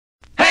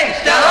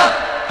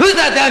Who's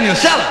that down your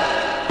cellar?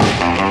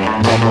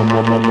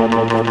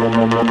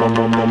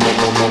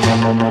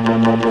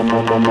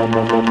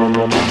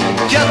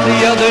 Just the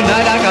other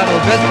night I got her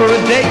dressed for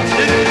a date.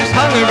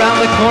 Hung around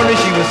the corner,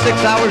 she was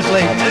 6 hours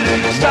late.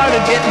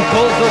 Started getting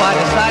cold, so I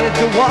decided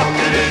to walk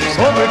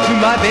over to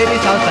my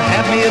baby's house to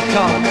have me a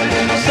talk.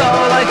 So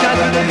I shot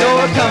through the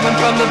door, coming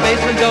from the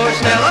basement door.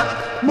 Stella?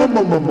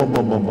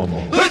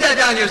 Who's that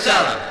down your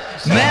cellar?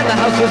 Man, the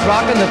house was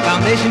rocking, the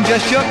foundation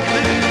just shook.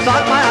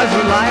 Thought my eyes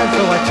were lying,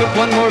 so I took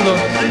one more look.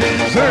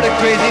 Heard a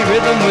crazy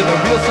rhythm with a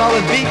real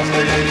solid beat.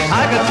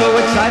 I got so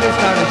excited,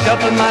 started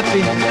shuffling my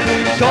feet.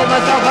 Told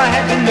myself I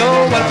had to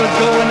know what was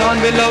going on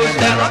below.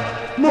 Stella?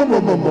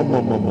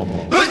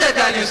 Who's that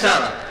down your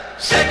cellar?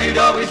 Said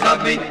you'd always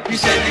love me, you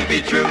said you'd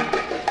be true.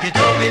 You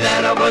told me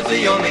that I was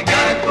the only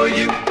guy for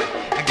you.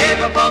 I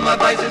gave up all my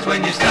vices when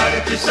you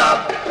started to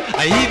sob.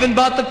 I even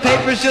bought the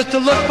papers just to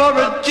look for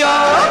a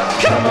job.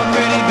 Come on,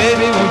 pretty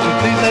baby, won't you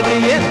please let me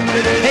in?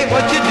 Hey,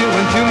 what you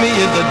doing to me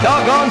is a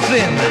doggone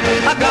sin.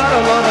 I've got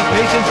a lot of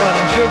patience, but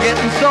I'm sure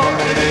getting sore.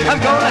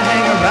 I'm gonna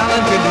hang around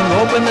until you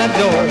open that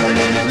door.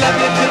 Love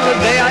you till the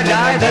day I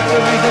die, that's the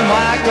reason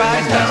why I cry.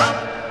 Stella?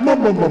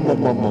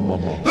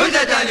 Who's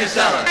that down your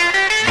cellar?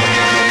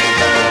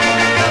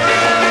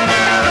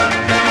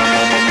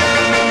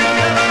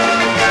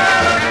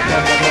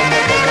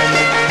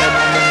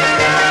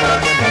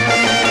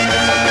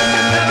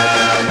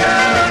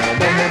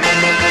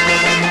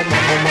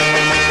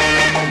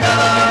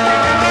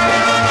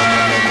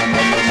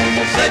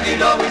 Said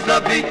you'd always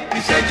love me,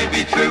 you said you'd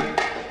be true.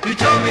 You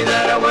told me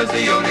that I was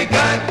the only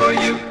guy for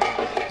you.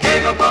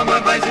 Gave up all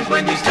my vices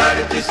when you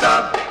started to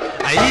stop.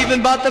 I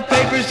even bought the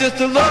papers just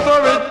to look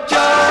for a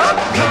job.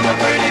 Come on,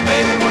 pretty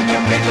baby, won't you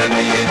please let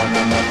me in?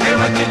 Hey,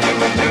 what you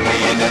doing to me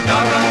is a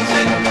doggone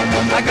sin.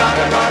 I got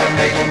a lot of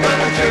patience, but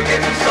I'm sure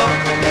getting sore.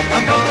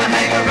 I'm gonna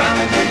hang around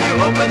until you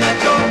open that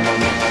door.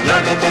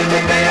 Love you till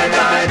the day I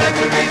die, that's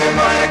the reason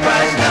why I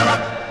cry. Stella?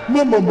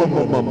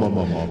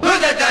 Who's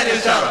that down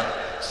your cellar?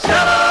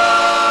 Stella?